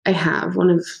I have,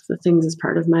 one of the things as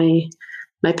part of my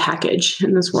package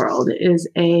in this world is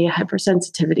a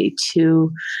hypersensitivity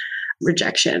to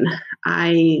rejection.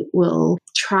 I will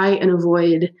try and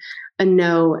avoid a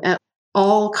no at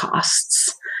all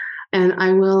costs. And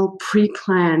I will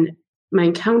pre-plan my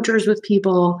encounters with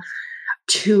people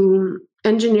to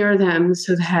engineer them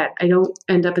so that I don't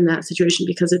end up in that situation,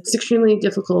 because it's extremely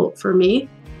difficult for me.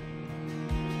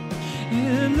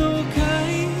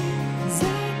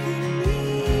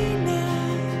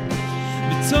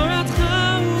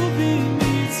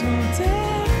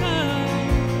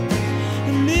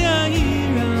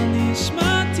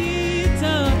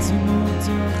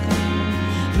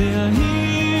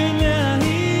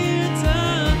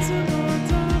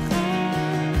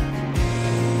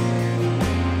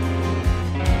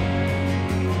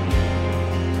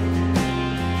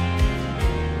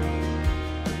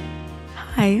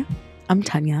 Hi, I'm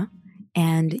Tanya,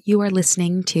 and you are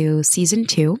listening to Season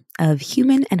 2 of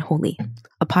Human and Holy,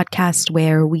 a podcast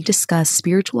where we discuss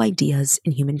spiritual ideas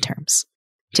in human terms.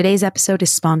 Today's episode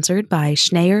is sponsored by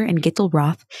Schneier and Gittel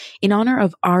Roth in honor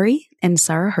of Ari and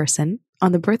Sarah Herson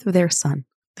on the birth of their son.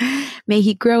 May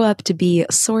he grow up to be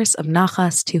a source of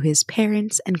nachas to his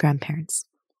parents and grandparents.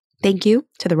 Thank you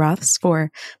to the Roths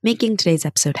for making today's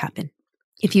episode happen.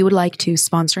 If you would like to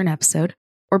sponsor an episode,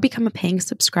 or become a paying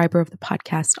subscriber of the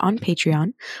podcast on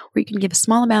Patreon, where you can give a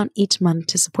small amount each month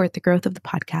to support the growth of the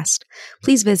podcast,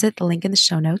 please visit the link in the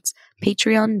show notes,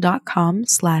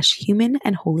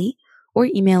 patreon.com/humanandholy, or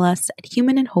email us at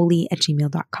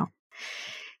humanandholy@gmail.com.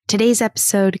 Today's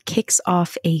episode kicks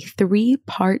off a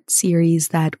 3-part series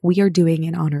that we are doing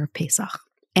in honor of Pesach,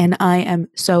 and I am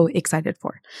so excited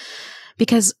for,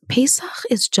 because Pesach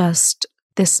is just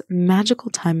this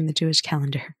magical time in the Jewish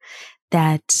calendar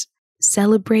that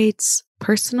celebrates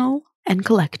personal and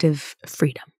collective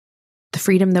freedom. The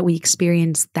freedom that we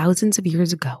experienced thousands of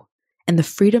years ago, and the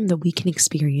freedom that we can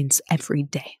experience every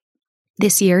day.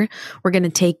 This year, we're going to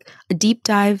take a deep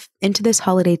dive into this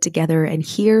holiday together and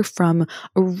hear from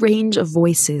a range of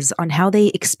voices on how they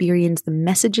experience the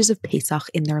messages of Pesach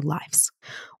in their lives.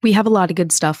 We have a lot of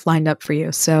good stuff lined up for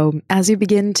you, so as you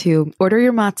begin to order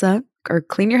your matzah or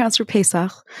clean your house for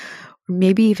Pesach,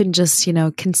 maybe even just,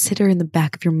 consider in the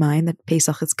back of your mind that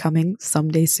Pesach is coming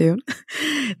someday soon.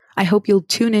 I hope you'll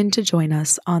tune in to join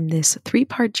us on this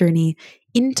 3-part journey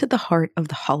into the heart of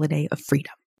the holiday of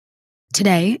freedom.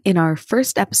 Today, in our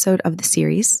first episode of the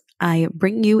series, I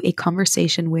bring you a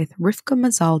conversation with Rivka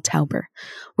Mazal Tauber,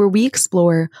 where we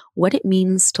explore what it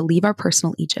means to leave our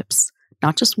personal Egypts,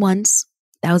 not just once,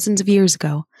 thousands of years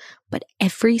ago, but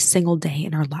every single day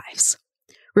in our lives.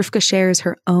 Rivka shares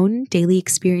her own daily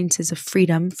experiences of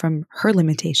freedom from her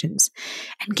limitations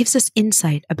and gives us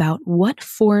insight about what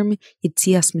form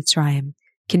Yetzias Mitzrayim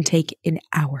can take in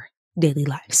our daily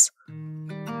lives.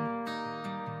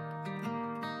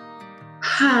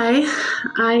 Hi,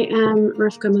 I am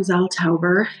Rivka Mazal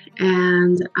Tauber,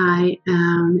 and I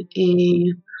am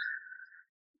a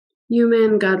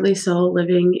human, godly soul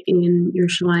living in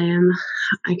Yerushalayim.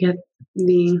 I get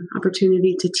the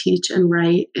opportunity to teach and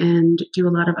write and do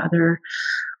a lot of other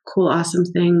cool, awesome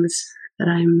things that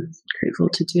I'm grateful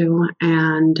to do.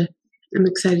 And I'm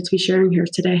excited to be sharing here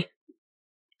today.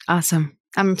 Awesome.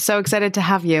 I'm so excited to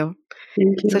have you.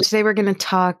 Thank you. So today we're going to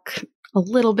talk a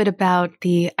little bit about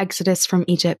the Exodus from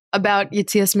Egypt, about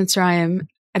Yetzias Mitzrayim,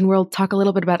 and we'll talk a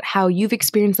little bit about how you've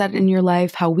experienced that in your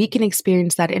life, how we can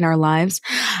experience that in our lives.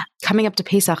 Coming up to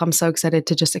Pesach, I'm so excited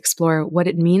to just explore what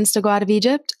it means to go out of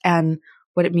Egypt and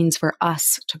what it means for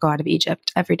us to go out of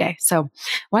Egypt every day. So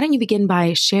why don't you begin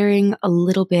by sharing a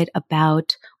little bit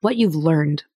about what you've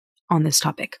learned on this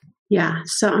topic? Yeah,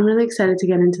 so I'm really excited to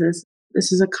get into this.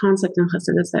 This is a concept in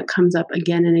Chassidus that comes up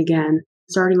again and again,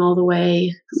 starting all the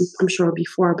way, I'm sure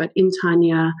before, but in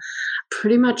Tanya,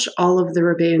 pretty much all of the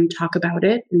Rebbeim talk about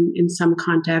it in some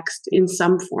context, in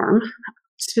some form.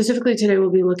 Specifically today, we'll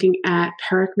be looking at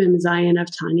Perek Mem Zayin of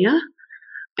Tanya,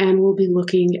 and we'll be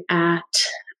looking at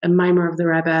a mimer of the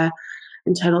Rebbe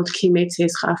entitled Ki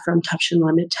Meitzeischa from Tafshin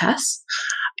Lamed Tes.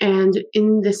 And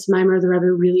in this mimer, the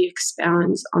Rebbe really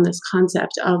expounds on this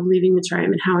concept of leaving Mitzrayim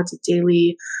and how it's a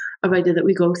daily avodah that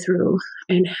we go through,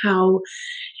 and how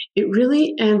it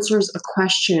really answers a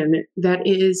question that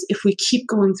is, if we keep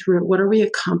going through it, what are we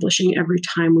accomplishing every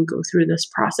time we go through this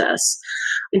process?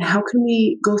 And how can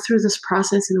we go through this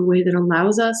process in a way that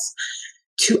allows us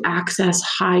to access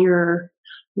higher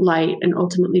light and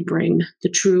ultimately bring the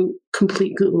true,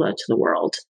 complete Geula to the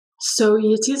world? So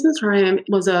Yetzias Mitzrayim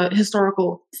was a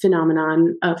historical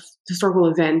phenomenon, a historical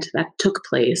event that took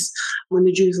place when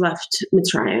the Jews left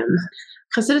Mitzrayim.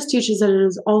 Chassidus teaches that it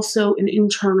is also an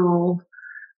internal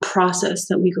process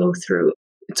that we go through.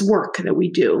 it's work that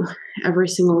we do every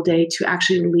single day to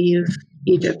actually leave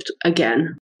Egypt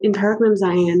again. In Parak Mem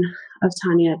Zayin of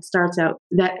Tanya, it starts out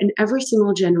that in every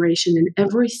single generation, in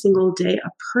every single day, a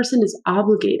person is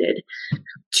obligated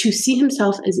to see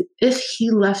himself as if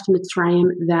he left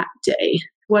Mitzrayim that day.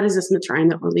 What is this Mitzrayim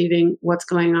that we're leaving? What's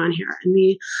going on here? And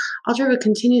the Alter Rebbe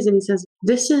continues and he says,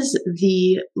 this is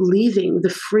the leaving, the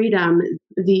freedom,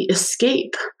 the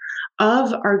escape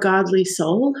of our godly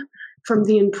soul from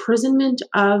the imprisonment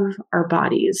of our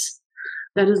bodies.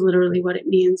 That is literally what it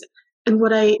means. And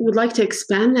what I would like to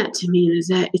expand that to mean is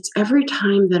that it's every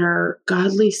time that our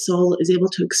godly soul is able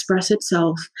to express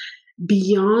itself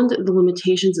beyond the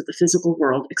limitations that the physical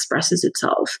world expresses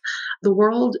itself. The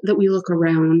world that we look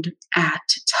around at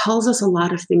tells us a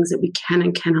lot of things that we can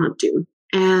and cannot do.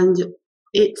 And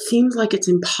it seems like it's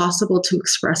impossible to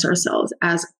express ourselves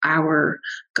as our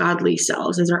godly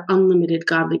selves, as our unlimited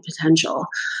godly potential.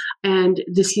 And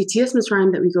this Yetzias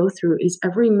Mitzrayim that we go through is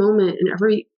every moment and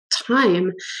every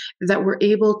time that we're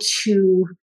able to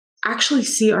actually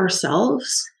see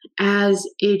ourselves as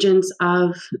agents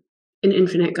of an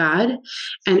infinite God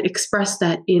and express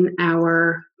that in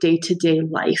our day-to-day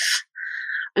life.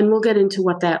 And we'll get into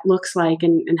what that looks like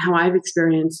and how I've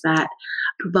experienced that.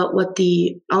 But what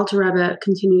the Alter Rebbe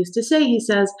continues to say, he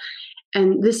says,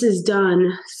 and this is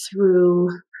done through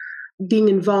being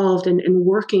involved and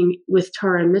working with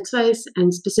Torah and mitzvahs,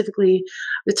 and specifically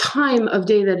the time of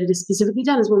day that it is specifically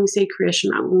done is when we say Kriya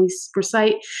Shema. When we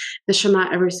recite the Shema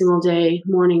every single day,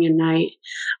 morning and night,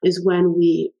 is when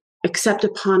we accept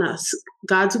upon us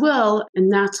God's will,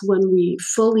 and that's when we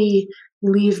fully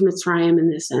leave Mitzrayim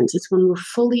in this sense. It's when we're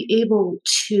fully able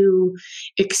to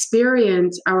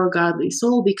experience our godly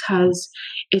soul, because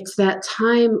it's that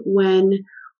time when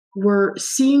we're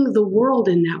seeing the world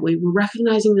in that way. We're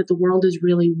recognizing that the world is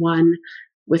really one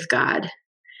with God.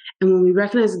 And when we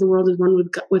recognize that the world is one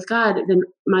with God, then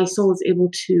my soul is able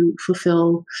to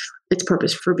fulfill its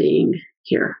purpose for being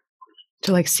here.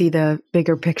 To see the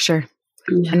bigger picture.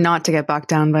 Yeah. And not to get bogged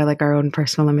down by our own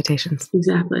personal limitations.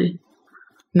 Exactly.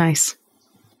 Nice.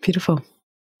 Beautiful.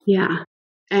 Yeah.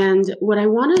 And what I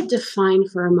want to define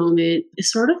for a moment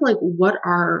is sort of what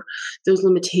are those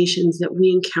limitations that we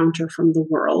encounter from the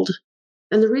world?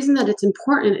 And the reason that it's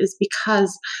important is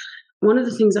because one of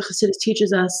the things that Chassidus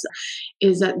teaches us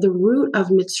is that the root of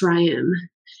Mitzrayim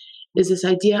is this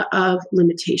idea of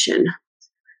limitation.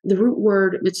 The root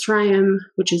word Mitzrayim,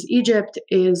 which is Egypt,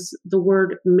 is the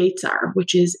word Meitzar,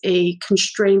 which is a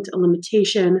constraint, a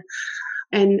limitation.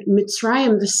 And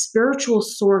Mitzrayim, the spiritual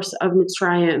source of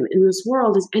Mitzrayim in this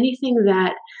world, is anything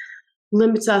that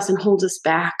limits us and holds us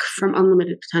back from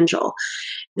unlimited potential.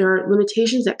 There are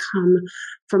limitations that come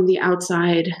from the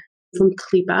outside, from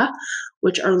Klipa,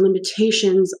 which are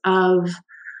limitations of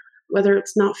whether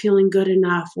it's not feeling good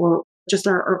enough or just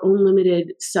our own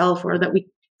limited self, or that we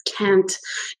can't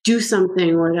do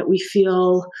something, or that we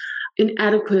feel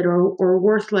inadequate or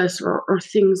worthless or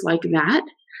things like that.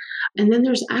 And then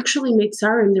there's actually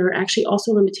Meitzar, and there are actually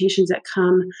also limitations that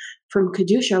come from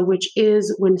Kedusha, which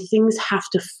is when things have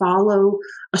to follow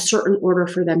a certain order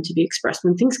for them to be expressed.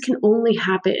 When things can only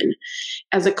happen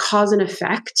as a cause and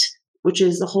effect, which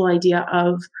is the whole idea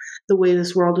of the way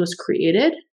this world was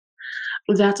created,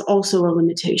 that's also a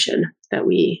limitation that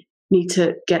we need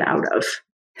to get out of.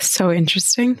 So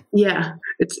interesting. Yeah.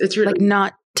 It's really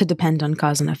not to depend on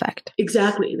cause and effect.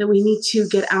 Exactly. That we need to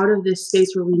get out of this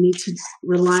space where we need to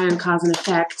rely on cause and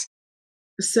effect.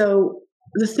 So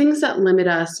the things that limit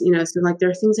us, so there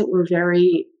are things that we're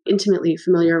very intimately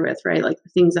familiar with, right? The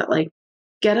things that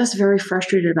get us very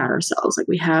frustrated about ourselves.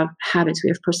 We have habits, we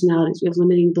have personalities, we have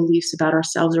limiting beliefs about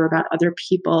ourselves or about other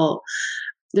people.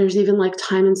 There's even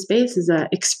time and space is an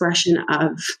expression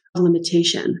of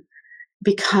limitation,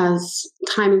 because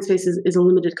time and space is a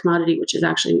limited commodity, which is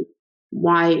actually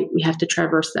why we have to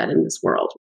traverse that in this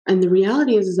world. And the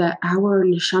reality is that our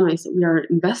neshamas that we are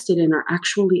invested in are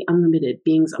actually unlimited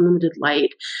beings, unlimited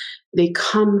light. They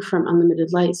come from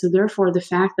unlimited light. So therefore, the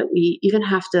fact that we even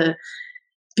have to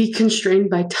be constrained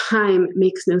by time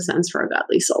makes no sense for a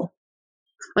godly soul.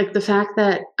 The fact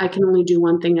that I can only do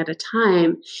one thing at a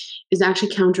time is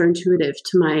actually counterintuitive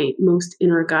to my most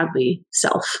inner godly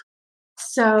self.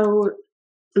 So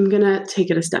I'm going to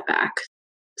take it a step back.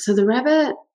 So the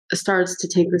Rebbe starts to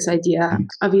take this idea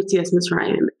of Yetzias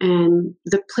Mitzrayim, and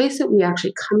the place that we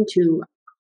actually come to,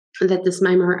 that this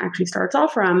mimer actually starts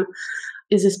off from,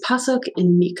 is this pasuk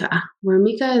in Mika, where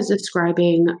Mika is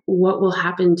describing what will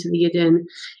happen to the Yidden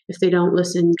if they don't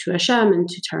listen to Hashem and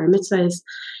to Torah mitzvahs.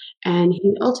 And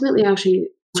he ultimately actually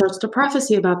starts to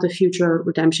prophecy about the future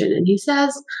redemption. And he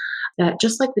says that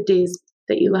just like the days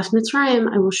that you left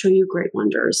Mitzrayim, I will show you great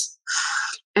wonders.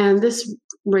 And this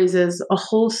raises a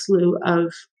whole slew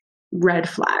of red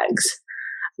flags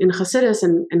in Hasidus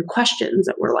and questions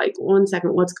that were like, one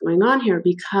second, what's going on here?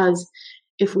 Because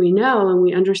if we know and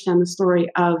we understand the story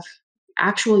of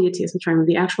actual Yetzias Mitzrayim,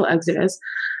 the actual Exodus,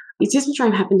 Yetzias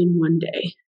Mitzrayim happened in one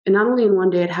day. And not only in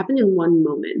one day, it happened in one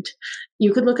moment.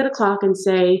 You could look at a clock and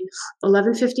say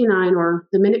 11:59 or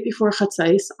the minute before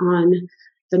Chatzais on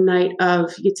the night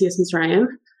of Yetzias Mitzrayim,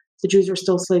 the Jews were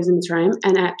still slaves in Mitzrayim,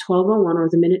 and at 12:01 or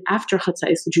the minute after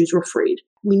Chatzais, the Jews were freed.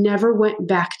 We never went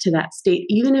back to that state.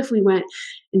 Even if we went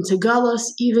into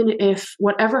Galus, even if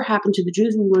whatever happened to the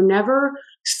Jews, we were never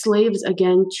slaves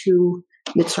again to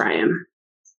Mitzrayim.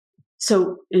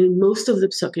 So in most of the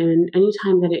psukim,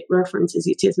 anytime that it references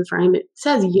Yetzias Mitzrayim, it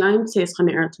says Yom Tzeischa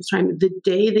Me'eretz Mitzrayim, the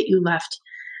day that you left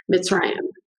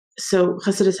Mitzrayim. So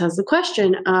Chassidus has the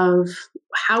question of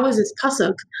how is this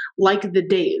pasuk like the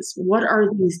days? What are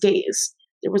these days?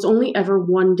 There was only ever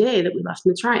one day that we left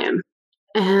Mitzrayim.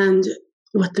 And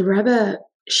what the Rebbe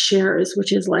shares,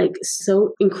 which is like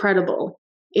so incredible,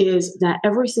 is that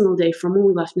every single day from when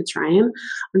we left Mitzrayim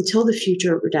until the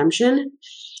future of redemption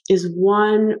is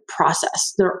one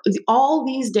process. All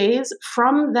these days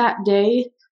from that day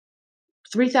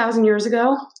 3,000 years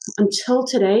ago until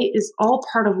today is all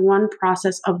part of one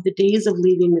process of the days of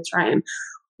leaving Mitzrayim.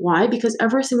 Why? Because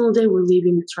every single day we're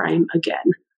leaving Mitzrayim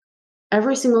again.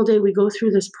 Every single day we go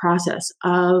through this process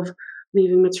of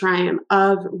leaving Mitzrayim,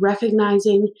 of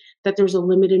recognizing that there's a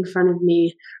limit in front of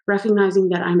me, recognizing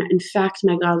that I'm in fact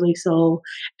my godly soul,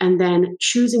 and then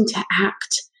choosing to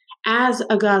act as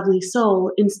a godly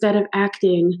soul instead of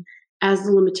acting as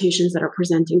the limitations that are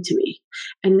presenting to me.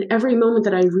 And every moment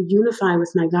that I reunify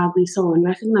with my godly soul and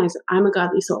recognize that I'm a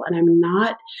godly soul and I'm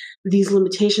not these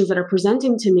limitations that are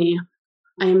presenting to me,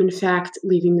 I am in fact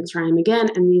leaving Mitzrayim again.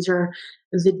 And these are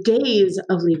the days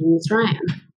of leaving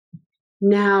Mitzrayim.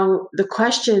 Now, the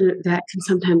question that can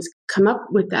sometimes come up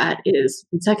with that is,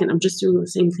 one second, I'm just doing the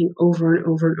same thing over and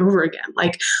over and over again.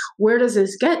 Like, where does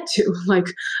this get to? Like,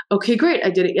 okay, great. I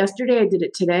did it yesterday. I did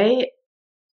it today.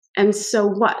 And so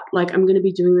what? Like, I'm going to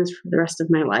be doing this for the rest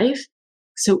of my life.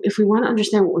 So if we want to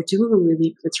understand what we're doing when we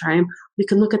leave Mitzrayim, we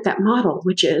can look at that model,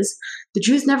 which is the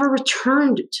Jews never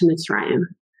returned to Mitzrayim.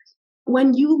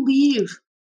 When you leave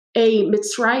a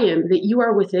Mitzrayim that you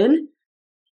are within,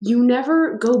 you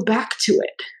never go back to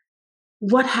it.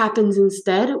 What happens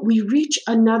instead? We reach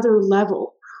another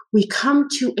level. We come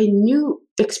to a new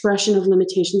expression of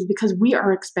limitations because we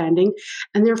are expanding,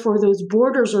 and therefore those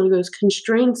borders or those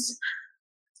constraints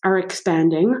are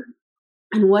expanding.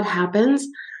 And what happens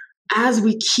as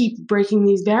we keep breaking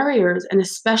these barriers, and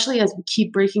especially as we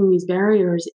keep breaking these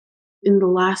barriers in the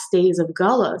last days of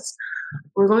Galus,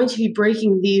 we're going to be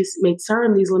breaking these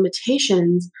Meitzarim, these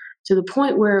limitations, to the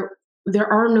point where there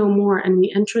are no more, and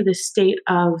we enter this state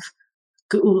of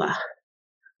Geula.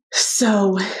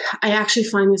 So I actually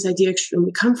find this idea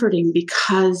extremely comforting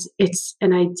because it's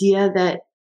an idea that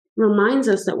reminds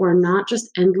us that we're not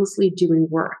just endlessly doing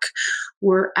work.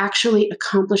 We're actually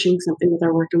accomplishing something with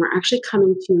our work, and we're actually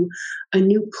coming to a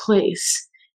new place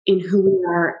in who we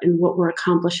are and what we're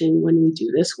accomplishing when we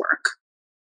do this work.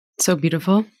 So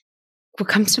beautiful. What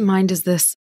comes to mind is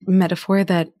this metaphor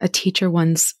that a teacher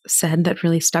once said that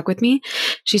really stuck with me.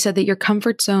 She said that your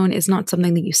comfort zone is not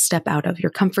something that you step out of.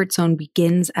 Your comfort zone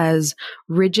begins as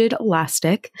rigid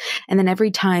elastic, and then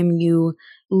every time you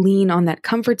lean on that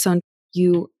comfort zone,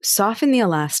 you soften the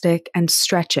elastic and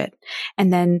stretch it.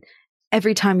 And then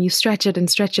every time you stretch it and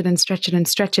stretch it and stretch it and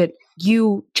stretch it,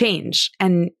 you change.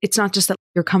 And it's not just that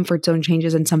your comfort zone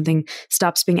changes and something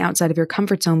stops being outside of your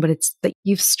comfort zone, but it's that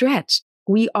you've stretched.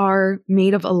 We are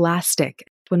made of elastic.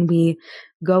 When we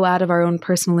go out of our own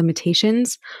personal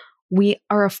limitations, we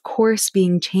are, of course,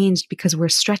 being changed because we're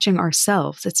stretching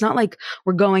ourselves. It's not like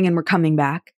we're going and we're coming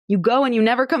back. You go and you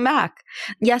never come back.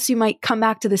 Yes, you might come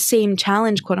back to the same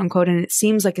challenge, quote unquote, and it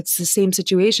seems like it's the same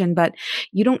situation, but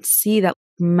you don't see that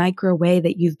micro way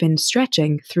that you've been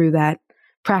stretching through that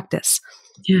practice.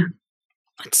 Yeah.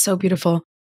 It's so beautiful.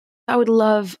 I would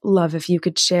love if you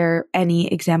could share any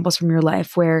examples from your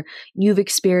life where you've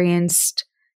experienced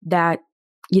that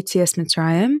Yetzias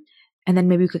Mitzrayim, and then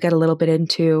maybe we could get a little bit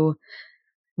into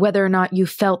whether or not you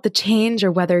felt the change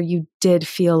or whether you did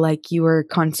feel like you were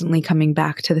constantly coming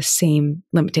back to the same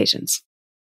limitations.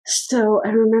 So I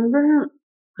remember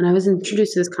when I was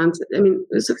introduced to this concept, I mean,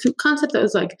 it was a concept that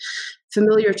was like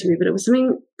familiar to me, but it was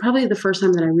something probably the first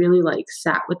time that I really like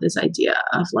sat with this idea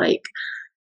of like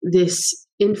this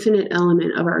infinite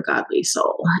element of our godly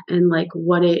soul and like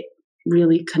what it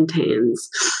really contains.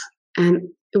 And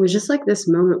it was just like this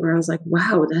moment where I was like,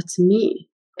 wow, that's me.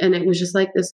 And it was just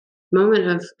like this moment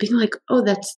of being like, oh,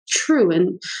 that's true.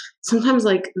 And sometimes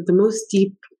like the most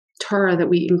deep Torah that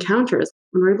we encounter is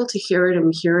when we're able to hear it and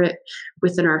we hear it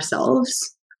within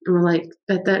ourselves. And we're like,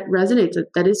 that resonates,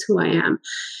 that is who I am.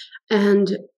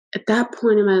 And at that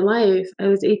point in my life, I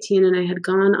was 18 and I had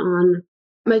gone on,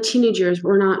 my teenage years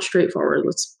were not straightforward,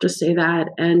 let's just say that.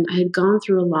 And I had gone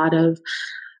through a lot of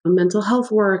mental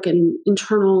health work and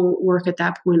internal work at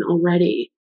that point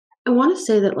already. I want to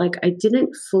say that like I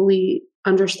didn't fully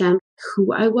understand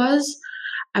who I was.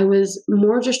 I was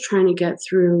more just trying to get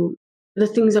through the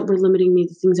things that were limiting me,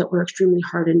 the things that were extremely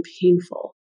hard and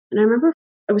painful. And I remember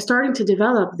I was starting to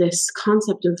develop this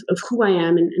concept of who I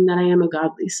am and that I am a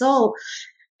godly soul.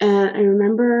 And I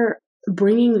remember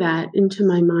bringing that into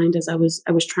my mind as I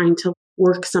was trying to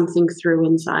work something through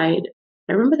inside.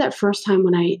 I remember that first time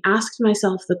when I asked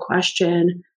myself the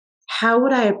question, how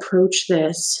would I approach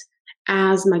this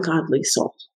as my godly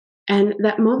soul? And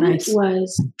that moment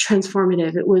was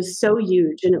transformative. It was so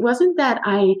huge. And it wasn't that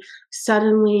I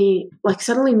suddenly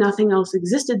nothing else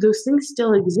existed. Those things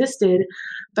still existed,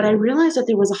 but I realized that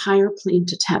there was a higher plane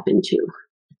to tap into,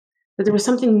 that there was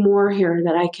something more here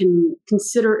that I can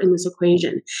consider in this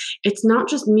equation. It's not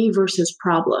just me versus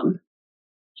problem.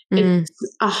 It's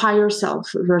a higher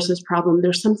self versus problem.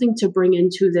 There's something to bring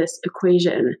into this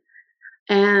equation.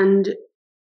 And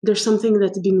there's something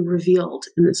that's being revealed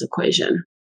in this equation.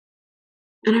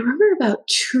 And I remember about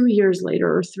 2 years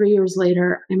later or 3 years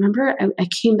later, I remember I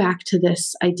came back to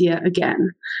this idea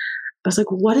again. I was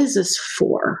like, what is this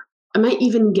for? Am I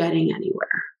even getting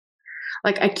anywhere?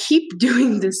 Like I keep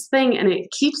doing this thing and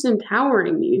it keeps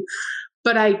empowering me,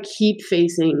 but I keep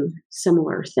facing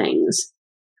similar things.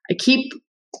 I keep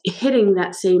hitting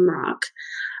that same rock.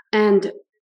 And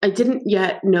I didn't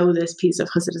yet know this piece of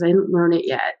Chassidus. I didn't learn it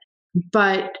yet.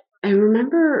 But I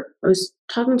remember I was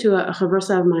talking to a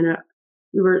chavrusa of mine.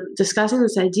 We were discussing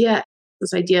this idea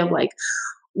of like,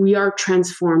 we are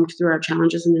transformed through our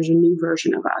challenges and there's a new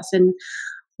version of us. And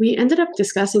we ended up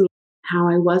discussing how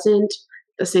I wasn't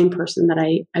the same person that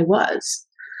I was.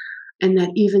 And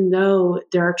that even though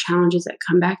there are challenges that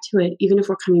come back to it, even if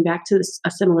we're coming back to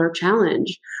a similar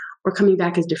challenge, we're coming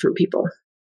back as different people,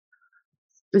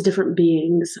 as different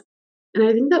beings. And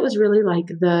I think that was really like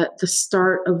the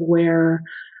start of where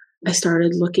I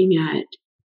started looking at,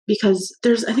 because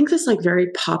there's, I think, this like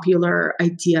very popular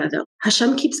idea that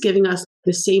Hashem keeps giving us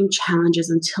the same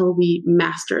challenges until we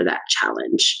master that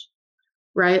challenge,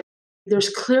 right? There's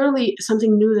clearly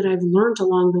something new that I've learned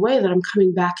along the way that I'm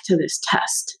coming back to this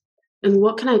test. And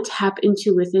what can I tap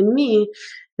into within me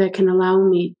that can allow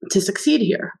me to succeed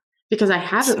here? Because I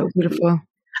have it. So beautiful.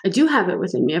 I do have it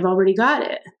within me. I've already got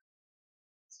it.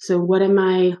 So what am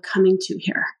I coming to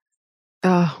here?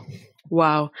 Oh,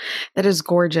 wow. That is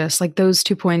gorgeous. Like those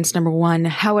 2 points. Number one,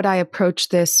 how would I approach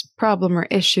this problem or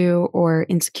issue or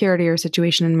insecurity or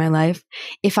situation in my life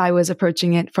if I was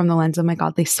approaching it from the lens of my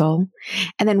godly soul?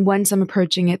 And then once I'm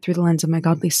approaching it through the lens of my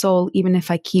godly soul, even if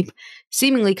I keep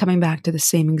seemingly coming back to the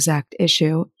same exact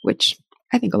issue, which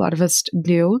I think a lot of us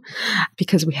do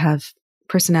because we have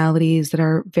personalities that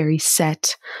are very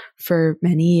set for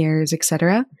many years,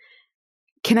 etc.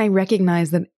 Can I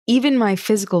recognize that even my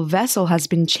physical vessel has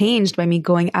been changed by me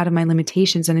going out of my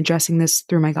limitations and addressing this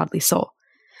through my godly soul?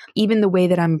 Even the way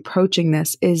that I'm approaching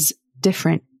this is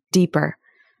different, deeper,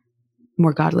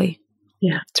 more godly.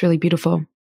 Yeah. It's really beautiful.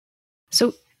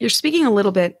 So you're speaking a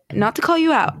little bit, not to call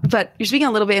you out, but you're speaking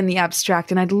a little bit in the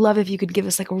abstract. And I'd love if you could give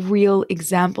us like a real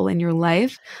example in your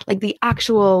life, like the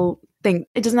actual thing.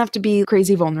 It doesn't have to be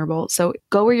crazy vulnerable. So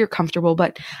go where you're comfortable.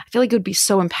 But I feel like it would be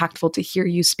so impactful to hear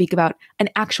you speak about an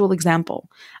actual example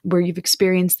where you've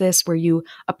experienced this, where you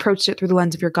approached it through the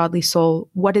lens of your godly soul.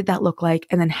 What did that look like?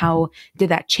 And then how did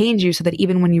that change you so that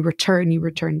even when you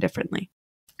return differently?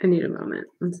 I need a moment.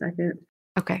 1 second.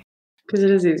 Okay. Because it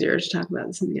is easier to talk about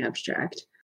this in the abstract.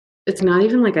 It's not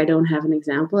even like I don't have an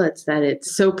example. It's that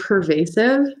it's so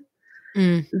pervasive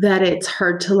that it's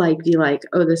hard to like be like,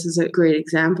 oh, this is a great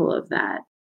example of that.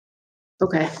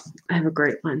 Okay, I have a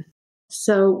great one.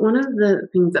 So one of the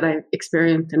things that I've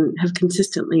experienced and have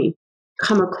consistently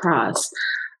come across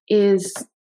is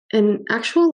an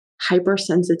actual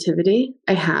hypersensitivity.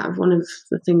 I have one of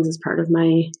the things as part of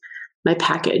my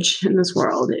package in this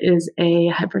world is a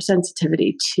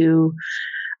hypersensitivity to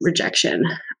rejection.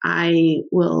 I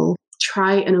will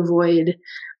try and avoid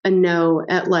a no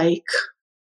at like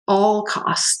all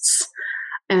costs.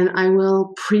 And I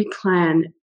will pre-plan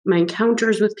my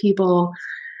encounters with people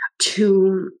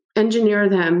to engineer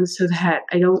them so that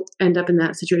I don't end up in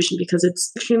that situation, because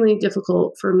it's extremely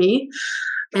difficult for me.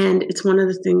 And it's one of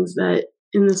the things that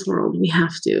in this world we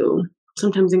have to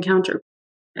sometimes encounter.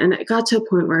 And it got to a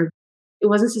point where it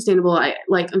wasn't sustainable.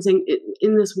 I'm saying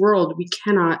in this world, we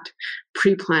cannot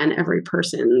pre-plan every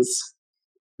person's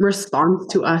response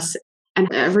to us.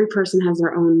 And every person has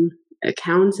their own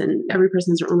accounts and every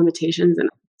person has their own limitations. And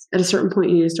at a certain point,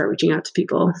 you need to start reaching out to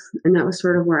people. And that was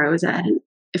sort of where I was at. And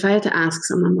if I had to ask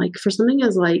someone, like, for something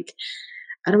as like,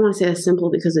 I don't want to say as simple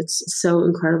because it's so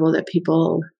incredible that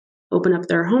people open up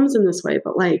their homes in this way,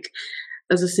 but like,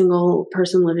 as a single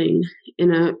person living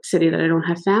in a city that I don't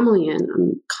have family in,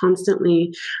 I'm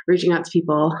constantly reaching out to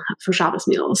people for Shabbos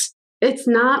meals. It's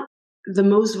not the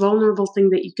most vulnerable thing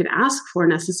that you could ask for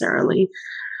necessarily,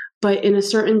 but in a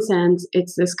certain sense,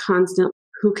 it's this constant,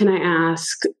 who can I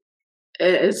ask?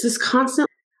 It's this constant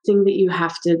thing that you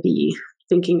have to be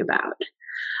thinking about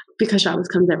because Shabbos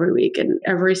comes every week, and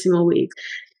every single week,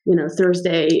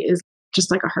 Thursday is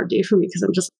just like a hard day for me because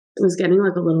it was getting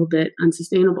like a little bit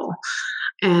unsustainable.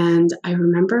 And I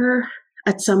remember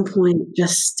at some point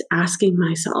just asking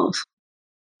myself,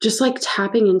 just like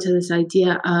tapping into this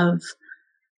idea of,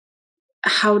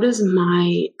 how does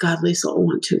my godly soul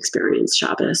want to experience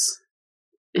Shabbos?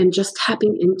 And just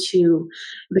tapping into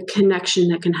the connection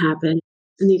that can happen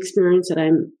and the experience that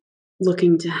I'm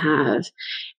looking to have.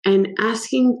 And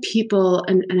asking people,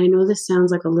 and I know this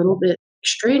sounds like a little bit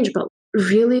strange, but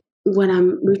really when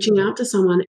I'm reaching out to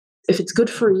someone, if it's good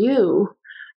for you,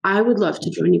 I would love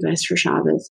to join you guys for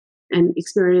Shabbos and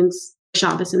experience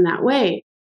Shabbos in that way.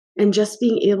 And just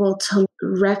being able to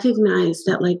recognize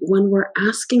that, like, when we're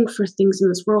asking for things in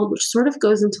this world, which sort of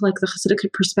goes into like the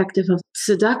Hasidic perspective of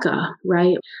tzedakah,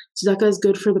 right? Tzedakah is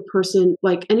good for the person.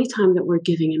 Like, anytime that we're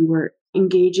giving and we're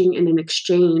engaging in an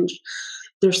exchange,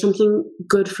 there's something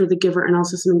good for the giver and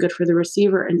also something good for the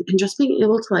receiver. And just being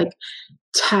able to like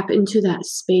tap into that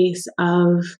space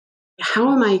of,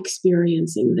 how am I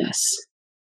experiencing this?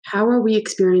 How are we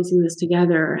experiencing this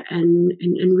together? And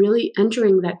really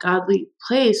entering that godly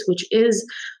place, which is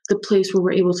the place where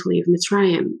we're able to leave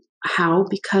Mitzrayim. How?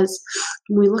 Because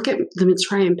when we look at the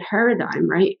Mitzrayim paradigm,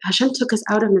 right? Hashem took us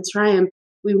out of Mitzrayim.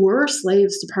 We were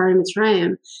slaves to Paro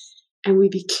Mitzrayim, and we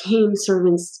became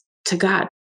servants to God.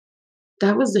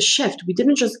 That was the shift. We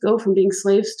didn't just go from being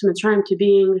slaves to Mitzrayim to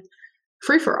being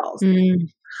free-for-alls.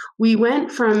 We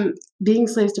went from being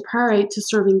slaves to Paro to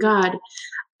serving God.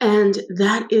 And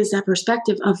that is that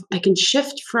perspective of, I can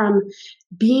shift from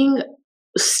being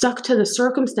stuck to the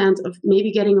circumstance of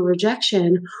maybe getting a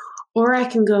rejection, or I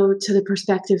can go to the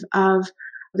perspective of,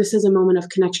 this is a moment of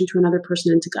connection to another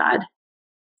person and to God.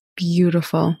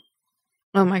 Beautiful.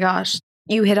 Oh my gosh.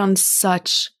 You hit on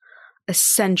such a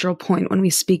central point when we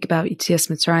speak about Yetzias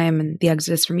Mitzrayim and the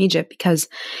exodus from Egypt, because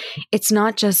it's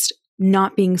not just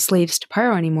not being slaves to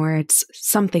Paro anymore, it's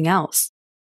something else.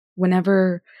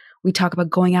 Whenever we talk about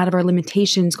going out of our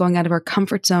limitations, going out of our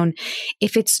comfort zone,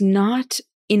 if it's not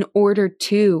in order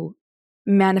to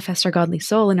manifest our godly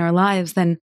soul in our lives,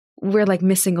 then we're like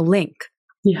missing a link.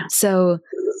 Yeah. So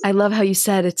I love how you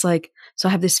said, it's like, so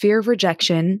I have this fear of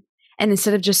rejection. And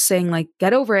instead of just saying like,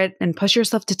 get over it and push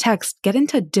yourself to text, get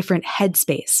into a different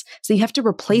headspace. So you have to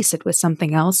replace it with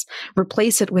something else,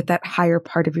 replace it with that higher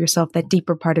part of yourself, that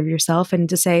deeper part of yourself, and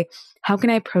to say, how can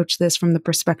I approach this from the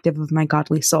perspective of my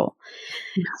godly soul?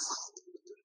 Yes.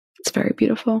 It's very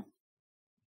beautiful.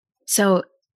 So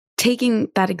taking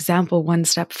that example one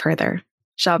step further,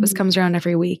 Shabbos comes around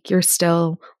every week. You're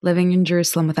still living in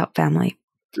Jerusalem without family.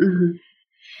 Mm-hmm.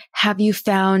 Have you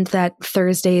found that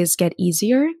Thursdays get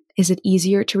easier? Is it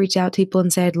easier to reach out to people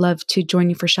and say, I'd love to join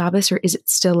you for Shabbos? Or is it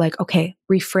still like, okay,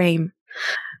 reframe.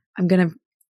 I'm going to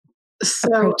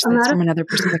approach this from another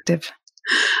perspective.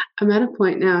 I'm at a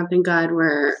point now, thank God,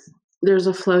 where there's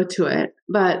a flow to it.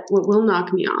 But what will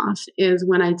knock me off is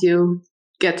when I do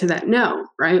get to that no,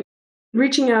 right?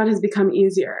 Reaching out has become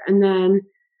easier. And then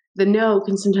the no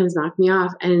can sometimes knock me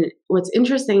off. And what's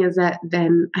interesting is that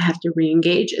then I have to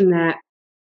re-engage in that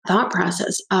thought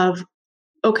process of,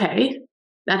 okay,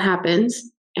 that happens.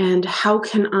 And how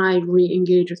can I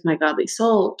re-engage with my godly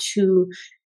soul to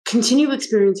continue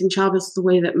experiencing Shabbos the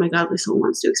way that my godly soul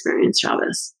wants to experience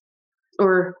Shabbos?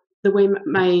 Or the way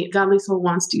my godly soul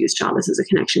wants to use Shabbos as a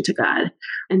connection to God,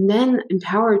 and then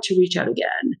empowered to reach out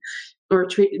again, or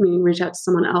reach out to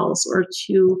someone else, or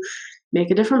to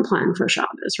make a different plan for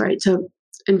Shabbos, right? To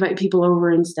invite people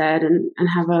over instead and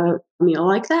have a meal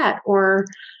like that, or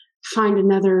find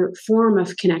another form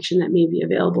of connection that may be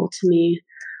available to me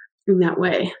in that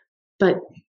way. But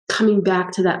coming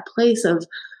back to that place of,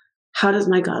 how does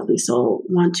my godly soul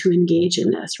want to engage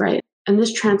in this, right? And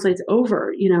this translates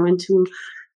over, into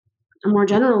a more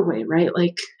general way, right?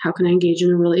 Like, how can I engage in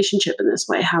a relationship in this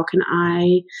way? How can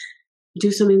I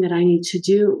do something that I need to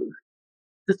do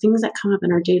the things that come up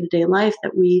in our day-to-day life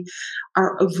that we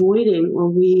are avoiding or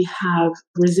we have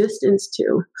resistance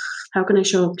to. How can I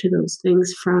show up to those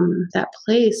things from that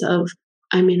place of,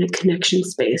 I'm in a connection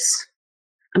space.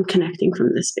 I'm connecting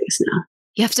from this space now.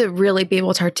 You have to really be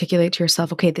able to articulate to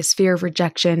yourself, okay, this fear of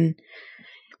rejection.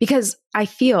 Because I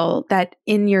feel that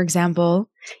in your example,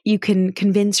 you can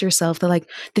convince yourself that like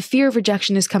the fear of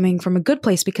rejection is coming from a good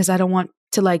place because I don't want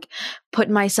to like put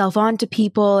myself onto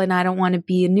people and I don't want to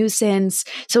be a nuisance.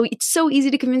 So it's so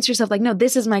easy to convince yourself like, no,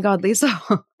 this is my godly soul.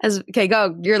 Okay,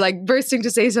 go. You're like bursting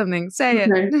to say something. Say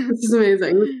it. Okay. This is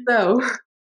amazing. So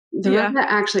the Rebbe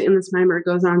actually in this mimer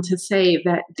goes on to say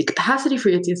that the capacity for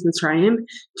Yetzias Mitzrayim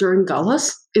during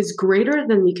Galus is greater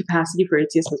than the capacity for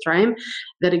Yetzias Mitzrayim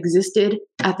that existed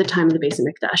at the time of the Beis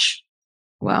HaMikdash.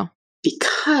 Wow.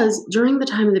 Because during the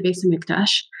time of the Beis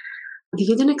HaMikdash, the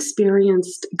Yidden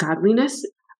experienced godliness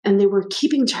and they were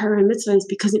keeping Torah and mitzvahs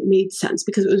because it made sense,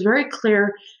 because it was very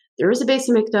clear there is a Beis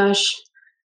HaMikdash.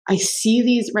 I see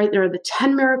these, right? There are the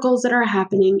 10 miracles that are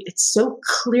happening. It's so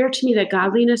clear to me that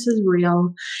godliness is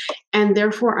real. And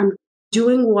therefore, I'm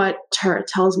doing what Torah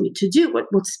tells me to do,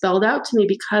 what's spelled out to me,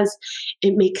 because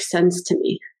it makes sense to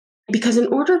me. Because in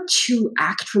order to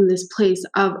act from this place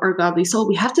of our godly soul,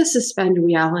 we have to suspend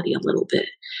reality a little bit.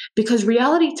 Because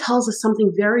reality tells us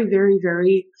something very, very,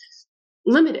 very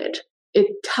limited. It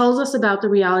tells us about the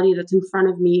reality that's in front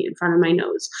of me, in front of my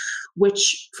nose,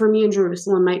 which for me in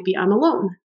Jerusalem might be I'm alone.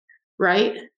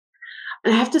 Right?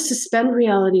 And I have to suspend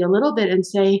reality a little bit and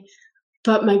say,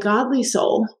 but my godly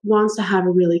soul wants to have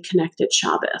a really connected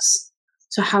Shabbos.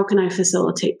 So how can I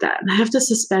facilitate that? And I have to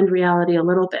suspend reality a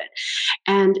little bit.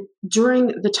 And during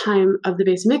the time of the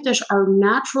Beis HaMikdash, our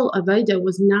natural avodah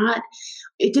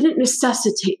it didn't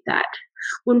necessitate that.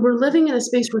 When we're living in a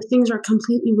space where things are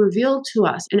completely revealed to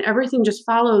us and everything just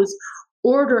follows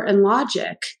order and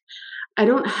logic, I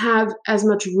don't have as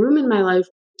much room in my life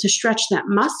to stretch that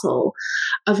muscle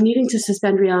of needing to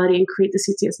suspend reality and create the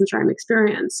Yetzias Mitzrayim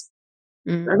experience.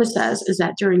 What Rebbe says is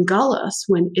that during Galus,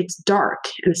 when it's dark,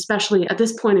 and especially at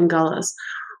this point in Galus,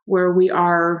 where we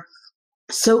are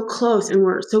so close and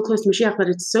we're so close to Mashiach, but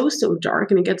it's so dark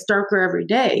and it gets darker every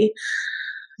day,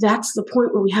 that's the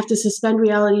point where we have to suspend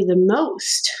reality the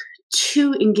most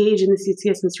to engage in the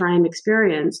Yetzias Mitzrayim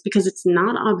experience, because it's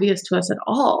not obvious to us at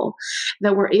all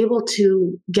that we're able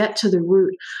to get to the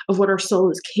root of what our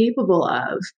soul is capable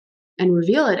of and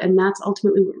reveal it. And that's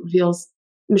ultimately what reveals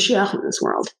Mashiach in this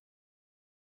world.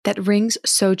 That rings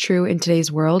so true in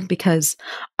today's world, because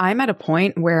I'm at a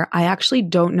point where I actually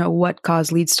don't know what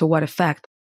cause leads to what effect.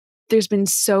 There's been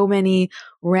so many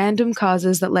random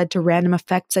causes that led to random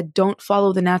effects that don't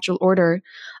follow the natural order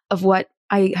of what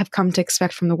I have come to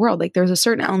expect from the world. Like there's a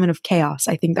certain element of chaos,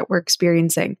 I think, that we're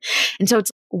experiencing. And so it's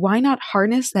why not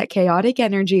harness that chaotic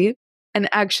energy and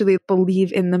actually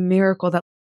believe in the miracle that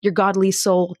your godly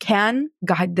soul can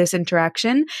guide this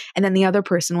interaction, and then the other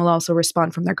person will also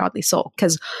respond from their godly soul.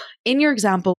 Because in your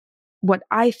example, what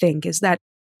I think is that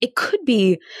it could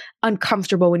be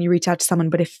uncomfortable when you reach out to someone,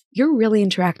 but if you're really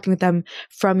interacting with them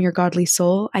from your godly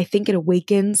soul, I think it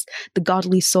awakens the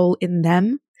godly soul in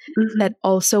them that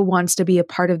also wants to be a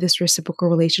part of this reciprocal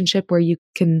relationship where you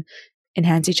can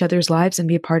enhance each other's lives and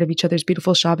be a part of each other's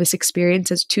beautiful Shabbos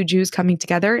experience as two Jews coming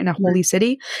together in a holy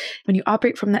city. When you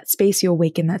operate from that space, you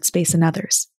awaken that space in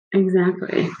others.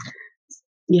 Exactly.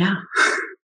 Yeah.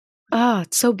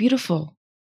 It's so beautiful.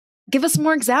 Give us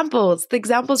more examples. The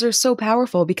examples are so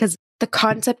powerful because the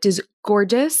concept is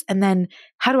gorgeous. And then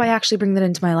how do I actually bring that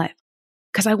into my life?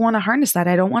 Because I want to harness that.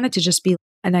 I don't want it to just be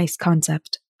a nice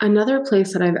concept. Another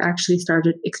place that I've actually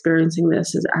started experiencing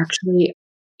this is actually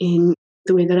in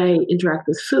the way that I interact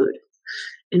with food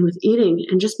and with eating,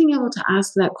 and just being able to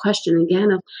ask that question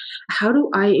again of how do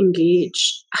I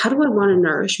engage? How do I want to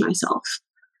nourish myself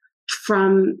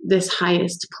from this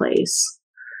highest place?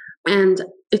 And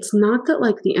it's not that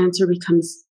like the answer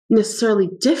becomes necessarily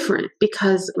different,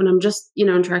 because when I'm just,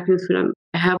 interacting with food,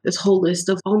 I have this whole list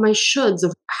of all my shoulds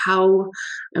of how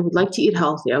I would like to eat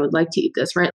healthy. I would like to eat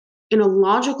this, right? In a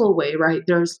logical way, right?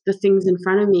 There's the things in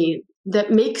front of me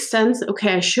that make sense.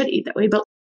 Okay, I should eat that way. But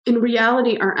in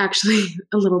reality are actually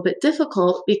a little bit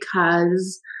difficult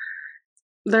because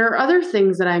there are other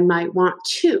things that I might want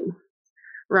too,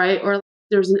 right? Or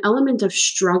there's an element of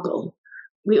struggle.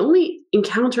 We only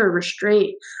encounter a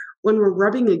restraint when we're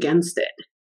rubbing against it.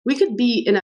 We could be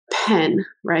in a pen,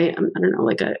 right? I don't know,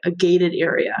 like a gated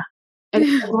area. And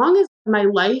as long as my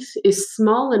life is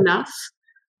small enough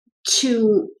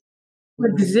to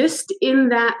exist in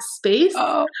that space,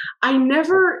 I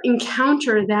never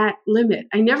encounter that limit.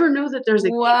 I never know that there's a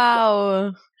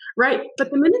wow. right?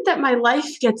 But the minute that my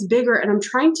life gets bigger and I'm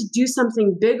trying to do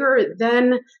something bigger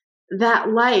than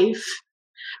that life,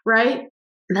 right?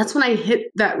 That's when I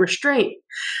hit that restraint.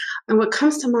 And what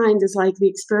comes to mind is like the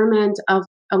experiment of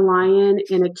a lion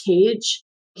in a cage.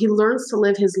 He learns to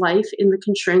live his life in the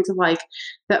constraints of like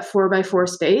that 4x4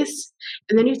 space.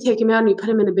 And then you take him out and you put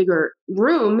him in a bigger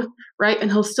room, right? And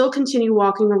he'll still continue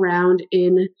walking around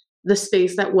in the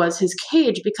space that was his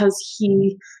cage because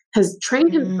he has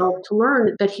trained himself to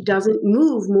learn that he doesn't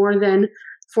move more than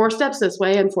 4 steps this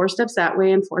way and 4 steps that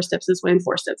way and 4 steps this way and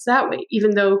 4 steps that way,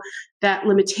 even though that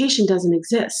limitation doesn't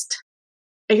exist.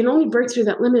 I can only break through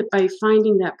that limit by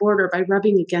finding that border, by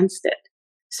rubbing against it.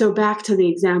 So back to the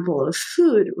example of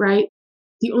food, right?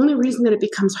 The only reason that it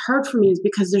becomes hard for me is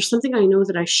because there's something I know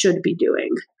that I should be doing.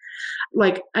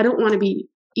 Like, I don't want to be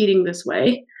eating this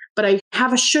way, but I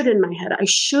have a should in my head. I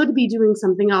should be doing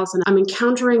something else, and I'm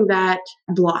encountering that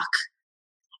block.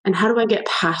 And how do I get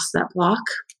past that block?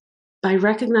 By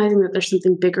recognizing that there's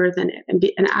something bigger than it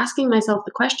and asking myself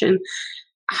the question,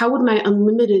 how would my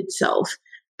unlimited self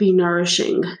be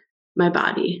nourishing my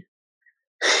body?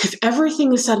 If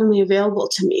everything is suddenly available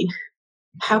to me,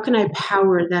 how can I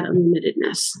power that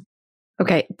unlimitedness?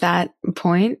 Okay, that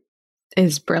point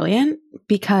is brilliant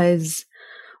because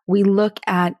we look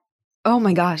at, oh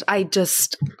my gosh,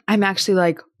 I'm actually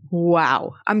like,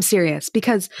 wow, I'm serious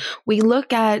because we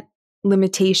look at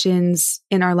limitations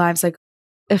in our lives. Like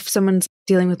if someone's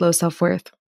dealing with low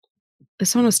self-worth,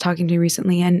 someone was talking to me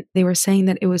recently and they were saying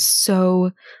that it was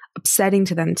so upsetting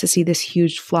to them to see this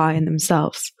huge flaw in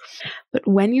themselves. But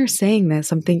when you're saying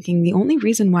this, I'm thinking the only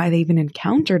reason why they even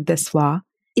encountered this flaw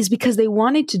is because they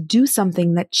wanted to do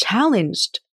something that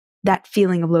challenged that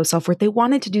feeling of low self-worth. They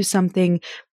wanted to do something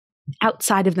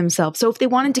outside of themselves. So if they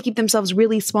wanted to keep themselves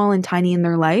really small and tiny in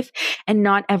their life and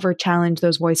not ever challenge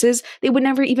those voices, they would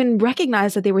never even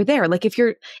recognize that they were there. Like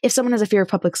if someone has a fear of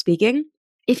public speaking,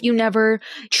 if you never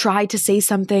try to say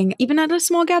something, even at a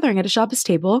small gathering at a Shabbos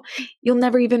table, you'll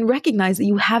never even recognize that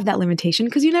you have that limitation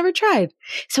because you never tried.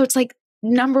 So it's like,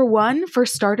 number one, for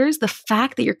starters, the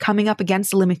fact that you're coming up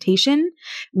against a limitation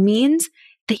means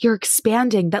that you're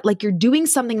expanding, that like you're doing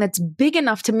something that's big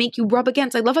enough to make you rub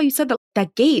against. I love how you said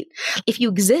that gate. If you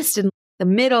exist in the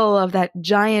middle of that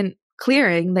giant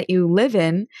clearing that you live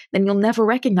in, then you'll never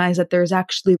recognize that there's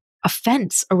actually a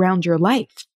fence around your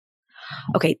life.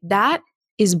 Okay, that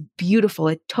is beautiful.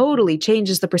 It totally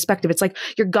changes the perspective. It's like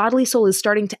your godly soul is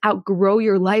starting to outgrow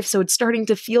your life. So it's starting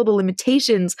to feel the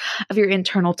limitations of your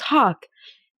internal talk.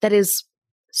 That is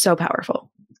so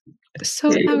powerful.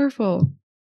 So powerful.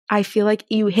 I feel like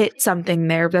you hit something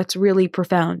there that's really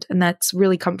profound and that's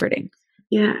really comforting.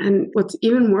 Yeah. And what's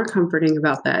even more comforting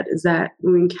about that is that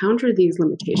when we encounter these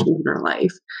limitations in our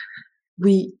life,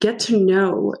 we get to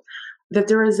know that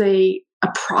there is a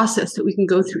process that we can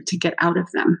go through to get out of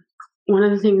them. One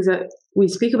of the things that we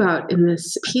speak about in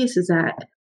this piece is that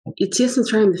Yetzias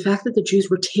Mitzrayim, the fact that the Jews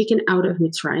were taken out of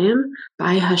Mitzrayim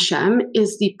by Hashem,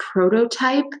 is the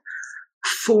prototype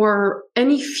for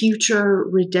any future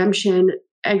redemption,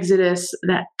 exodus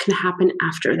that can happen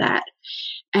after that.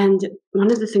 And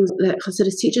one of the things that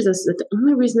Chassidus teaches us is that the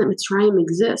only reason that Mitzrayim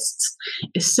exists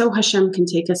is so Hashem can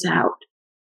take us out.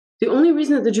 The only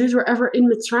reason that the Jews were ever in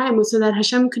Mitzrayim was so that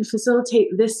Hashem could facilitate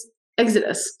this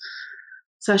exodus.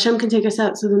 So Hashem can take us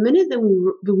out. So the minute that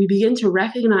we begin to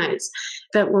recognize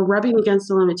that we're rubbing against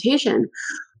a limitation,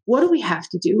 what do we have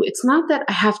to do? It's not that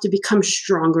I have to become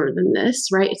stronger than this,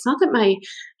 right? It's not that my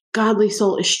godly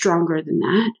soul is stronger than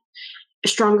that,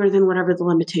 stronger than whatever the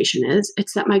limitation is.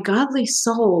 It's that my godly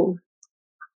soul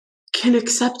can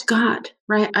accept God,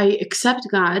 right? I accept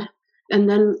God, and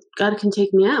then God can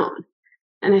take me out.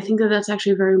 And I think that that's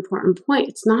actually a very important point.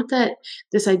 It's not that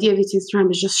this idea of Yetzias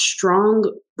Mitzrayim is just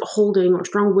strong holding or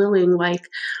strong willing, like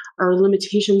our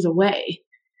limitations away.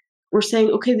 We're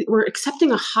saying, okay, we're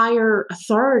accepting a higher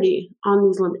authority on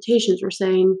these limitations. We're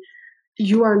saying,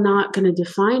 you are not going to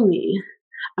define me.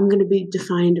 I'm going to be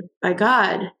defined by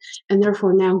God. And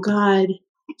therefore now God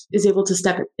is able to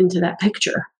step into that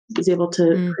picture. He's able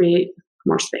to create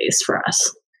more space for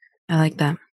us. I like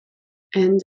that.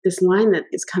 And this line that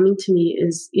is coming to me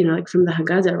is, like from the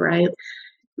Haggadah, right?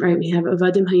 Right. We have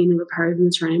Avadim Hayinu L'Parav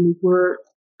Mitzrayim. We were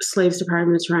slaves to Parav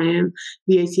Mitzrayim.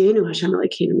 V'yetzienu Hashem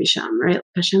Elokeinu Misham. Right?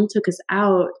 Hashem took us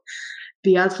out.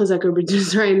 B'yad Chazak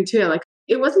Mitzrayim too. Like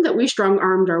it wasn't that we strong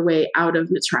armed our way out of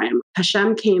Mitzrayim.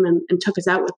 Hashem came and took us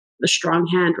out with a strong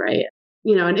hand, right?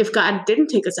 And if God didn't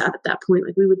take us out at that point,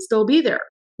 like we would still be there.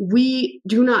 We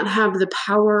do not have the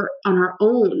power on our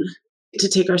own to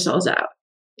take ourselves out.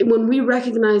 When we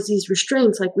recognize these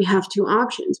restraints, like we have two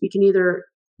options. We can either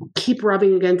keep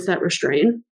rubbing against that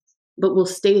restraint, but we'll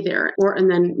stay there,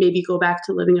 and then maybe go back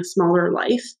to living a smaller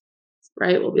life,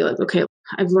 right? We'll be like, okay,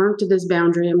 I've learned to this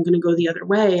boundary. I'm going to go the other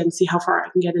way and see how far I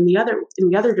can get in the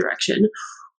other direction.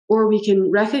 Or we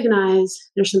can recognize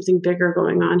there's something bigger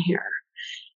going on here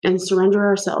and surrender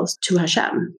ourselves to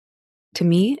Hashem. To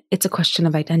me, it's a question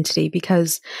of identity,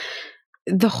 because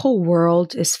the whole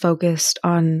world is focused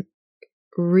on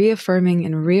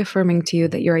reaffirming to you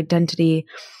that your identity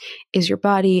is your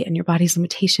body and your body's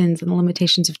limitations and the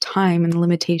limitations of time and the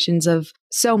limitations of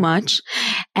so much.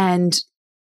 And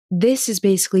this is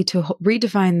basically to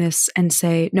redefine this and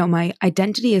say, no, my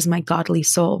identity is my godly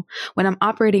soul. When I'm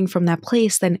operating from that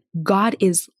place, then God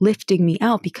is lifting me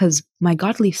out because my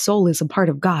godly soul is a part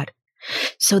of God.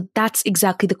 So that's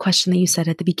exactly the question that you said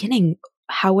at the beginning.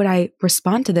 How would I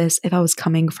respond to this if I was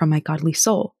coming from my godly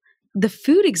soul? The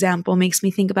food example makes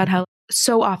me think about how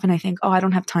so often I think, oh, I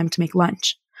don't have time to make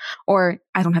lunch, or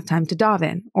I don't have time to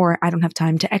daven, or I don't have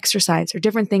time to exercise, or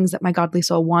different things that my godly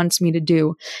soul wants me to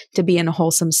do to be in a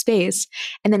wholesome space.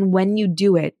 And then when you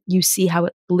do it, you see how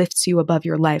it lifts you above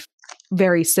your life.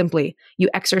 Very simply, you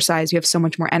exercise, you have so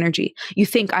much more energy. You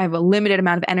think I have a limited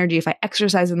amount of energy. If I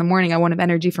exercise in the morning, I won't have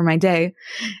energy for my day.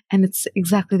 And it's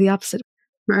exactly the opposite.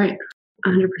 Right.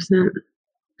 100%.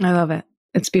 I love it.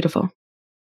 It's beautiful.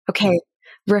 Okay,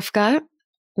 Rivka,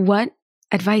 what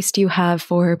advice do you have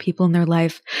for people in their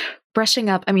life brushing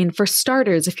up? I mean, for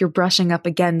starters, if you're brushing up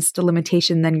against a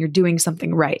limitation, then you're doing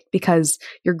something right because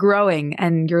you're growing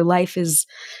and your life is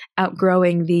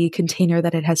outgrowing the container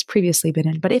that it has previously been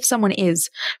in. But if someone is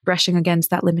brushing against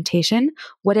that limitation,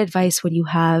 what advice would you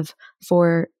have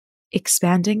for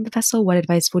expanding the vessel? What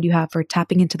advice would you have for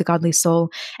tapping into the godly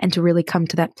soul and to really come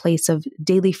to that place of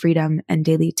daily freedom and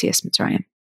daily Tzias Mitzrayim?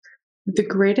 The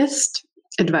greatest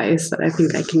advice that I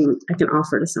think I can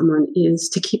offer to someone is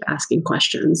to keep asking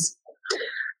questions,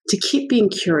 to keep being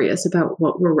curious about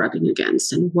what we're rubbing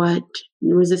against and what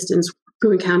resistance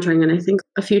we're encountering. And I think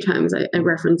a few times I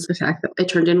referenced the fact that I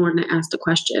turned inward and I asked a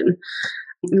question.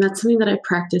 And that's something that I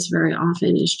practice very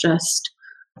often, is just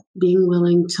being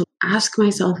willing to ask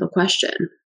myself a question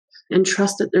and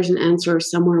trust that there's an answer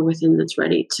somewhere within that's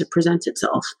ready to present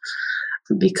itself,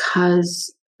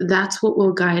 because that's what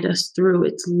will guide us through.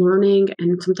 It's learning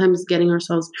and sometimes getting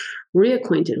ourselves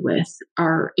reacquainted with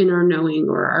our inner knowing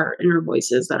or our inner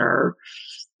voices that are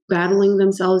battling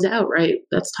themselves out, right?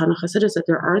 That's Tana Chassidus, that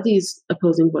there are these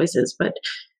opposing voices, but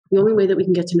the only way that we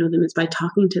can get to know them is by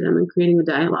talking to them and creating a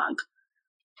dialogue.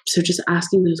 So just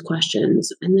asking those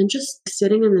questions and then just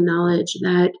sitting in the knowledge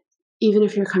that even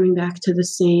if you're coming back to the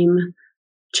same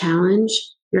challenge,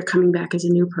 you're coming back as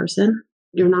a new person.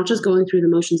 You're not just going through the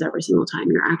motions every single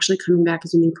time. You're actually coming back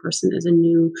as a new person, as a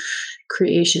new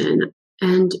creation.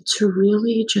 And to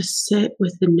really just sit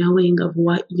with the knowing of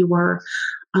what your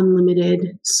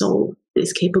unlimited soul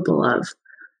is capable of,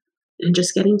 and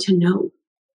just getting to know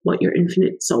what your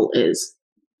infinite soul is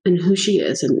and who she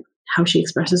is and how she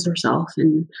expresses herself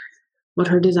and what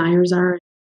her desires are.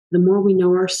 The more we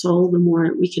know our soul, the more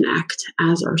we can act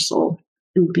as our soul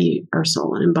and be our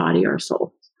soul and embody our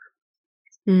soul.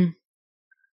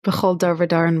 B'chol dar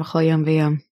v'dar and b'chol yom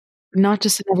v'yom. Not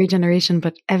just in every generation,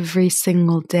 but every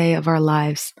single day of our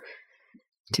lives.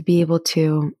 To be able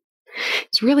to,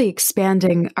 it's really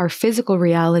expanding our physical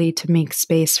reality to make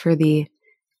space for the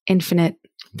infinite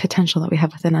potential that we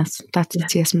have within us. That's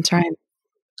Tzias Mitzrayim.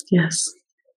 Yes.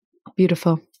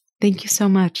 Beautiful. Thank you so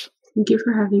much. Thank you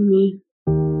for having me.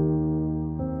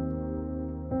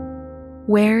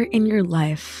 Where in your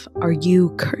life are you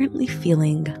currently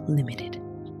feeling limited?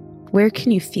 Where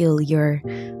can you feel your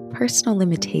personal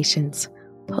limitations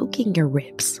poking your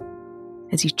ribs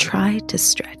as you try to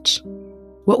stretch?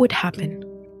 What would happen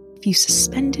if you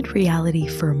suspended reality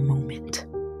for a moment?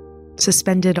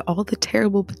 Suspended all the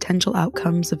terrible potential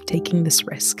outcomes of taking this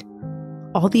risk,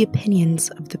 all the opinions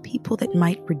of the people that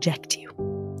might reject you,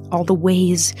 all the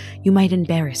ways you might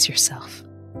embarrass yourself,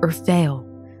 or fail,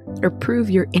 or prove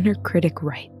your inner critic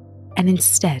right, and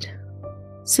instead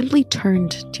simply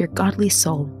turned to your godly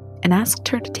soul and asked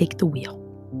her to take the wheel,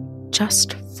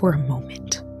 just for a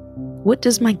moment. What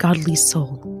does my godly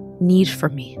soul need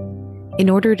from me in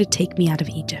order to take me out of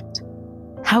Egypt?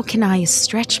 How can I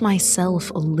stretch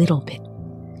myself a little bit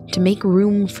to make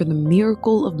room for the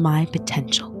miracle of my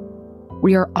potential?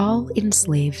 We are all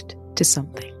enslaved to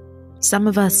something. Some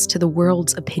of us to the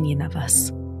world's opinion of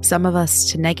us, some of us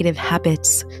to negative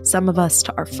habits, some of us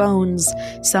to our phones,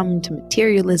 some to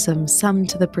materialism, some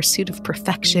to the pursuit of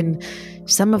perfection,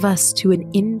 some of us to an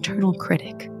internal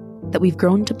critic that we've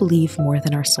grown to believe more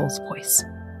than our soul's voice.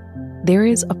 There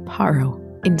is a paro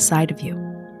inside of you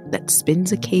that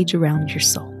spins a cage around your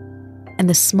soul. And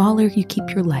the smaller you keep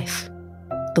your life,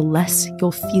 the less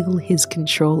you'll feel his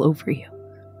control over you.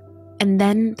 And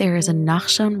then there is a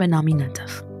Nachshon ben Aminadab.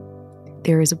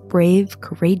 There is a brave,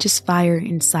 courageous fire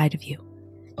inside of you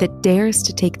that dares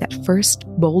to take that first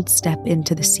bold step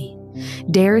into the sea,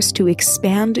 dares to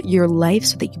expand your life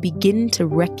so that you begin to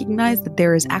recognize that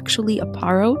there is actually a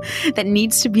paro that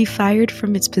needs to be fired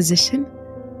from its position,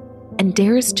 and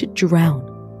dares to drown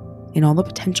in all the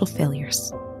potential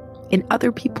failures, in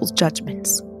other people's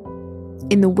judgments,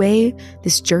 in the way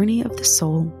this journey of the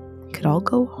soul could all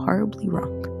go horribly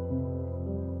wrong.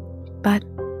 But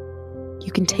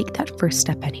you can take that first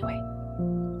step anyway,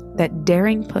 that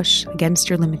daring push against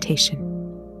your limitation,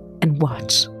 and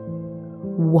watch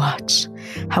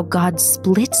how God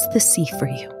splits the sea for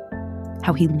you,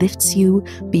 how he lifts you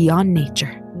beyond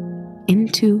nature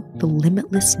into the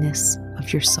limitlessness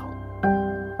of your soul.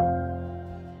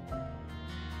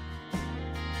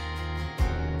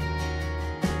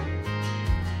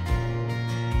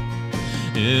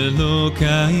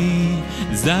 אלוקיי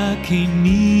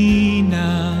זכני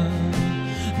נא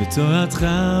בתורתך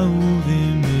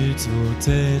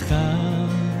ובמצוותיך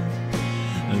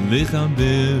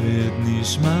לחבר את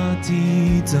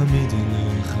נשמתי תמיד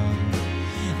אליך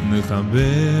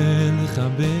לחבר.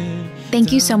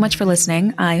 Thank you so much for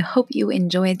listening. I hope you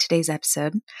enjoyed today's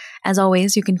episode. As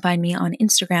always, you can find me on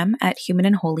Instagram at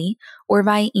humanandholy or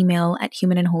via email at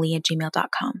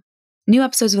humanandholy@gmail.com. New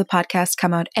episodes of the podcast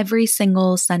come out every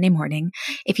single Sunday morning.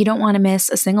 If you don't want to miss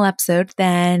a single episode,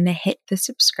 then hit the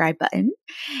subscribe button.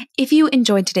 If you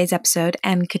enjoyed today's episode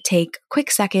and could take a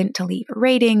quick second to leave a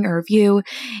rating or review,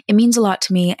 it means a lot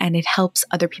to me and it helps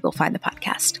other people find the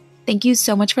podcast. Thank you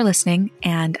so much for listening,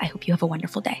 and I hope you have a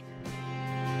wonderful day.